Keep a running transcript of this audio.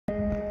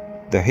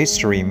The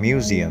History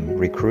Museum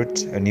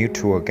recruits a new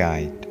tour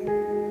guide.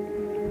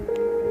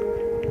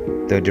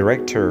 The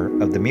director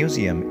of the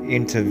museum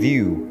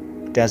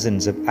interviewed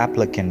dozens of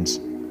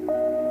applicants.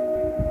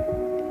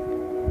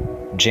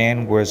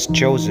 Jane was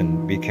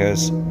chosen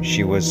because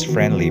she was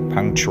friendly,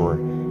 punctual,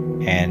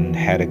 and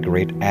had a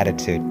great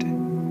attitude.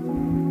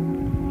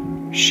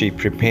 She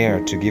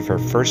prepared to give her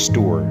first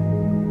tour.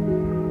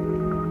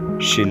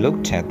 She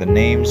looked at the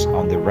names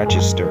on the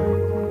register.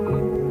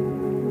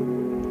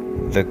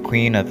 The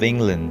Queen of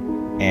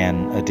England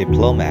and a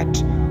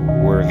diplomat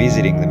were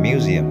visiting the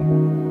museum.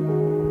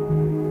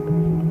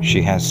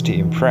 She has to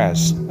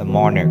impress a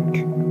monarch.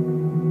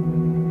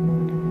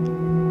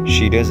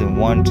 She doesn't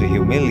want to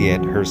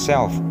humiliate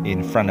herself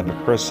in front of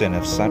a person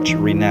of such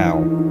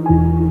renown.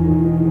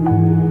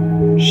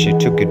 She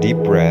took a deep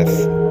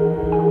breath.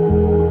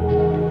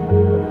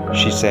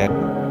 She said,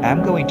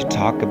 "I'm going to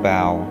talk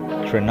about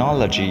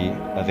chronology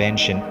of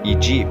ancient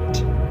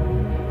Egypt."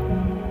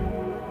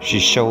 She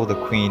showed the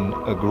queen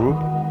a group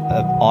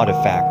of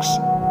artifacts.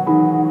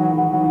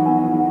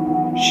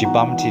 She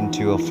bumped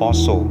into a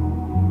fossil.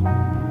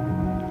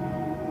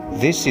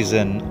 "This is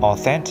an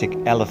authentic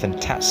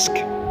elephant tusk."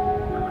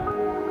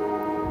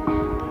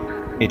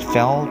 It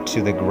fell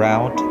to the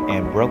ground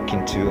and broke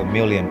into a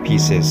million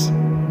pieces.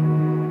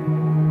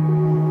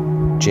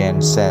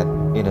 Jane said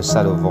in a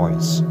subtle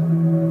voice,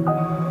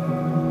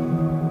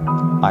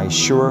 "I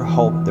sure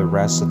hope the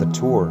rest of the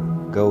tour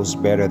goes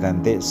better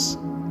than this."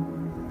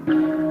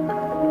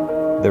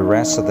 The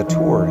rest of the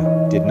tour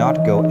did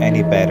not go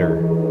any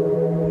better.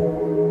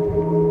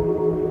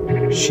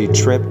 She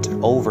tripped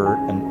over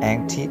an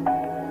antique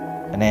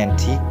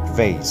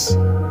vase.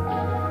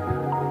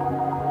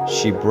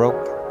 She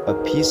broke a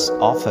piece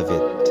off of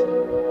it.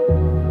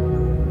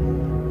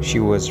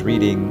 She was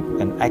reading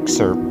an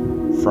excerpt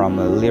from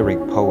a lyric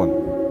poem.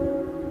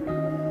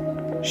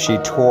 She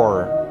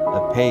tore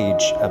a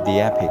page of the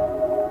epic.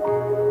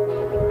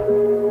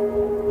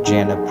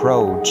 Jane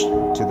approached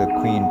to the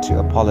queen to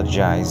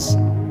apologize.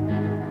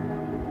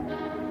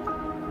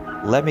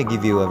 "Let me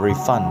give you a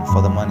refund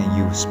for the money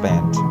you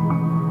spent.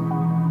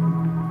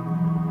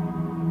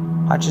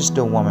 I just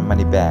don't want my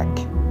money back.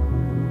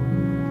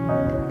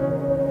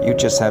 You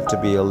just have to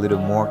be a little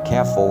more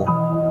careful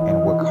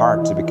and work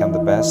hard to become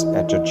the best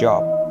at your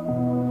job.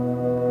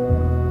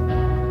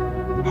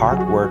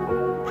 Hard work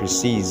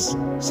precedes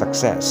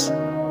success."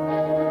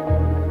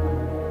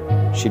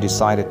 She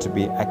decided to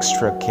be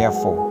extra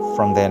careful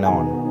from then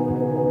on.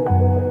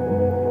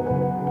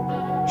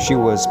 She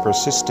was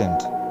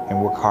persistent and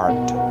worked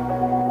hard.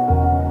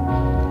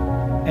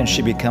 And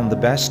she became the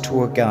best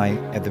tour guide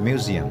at the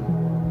museum.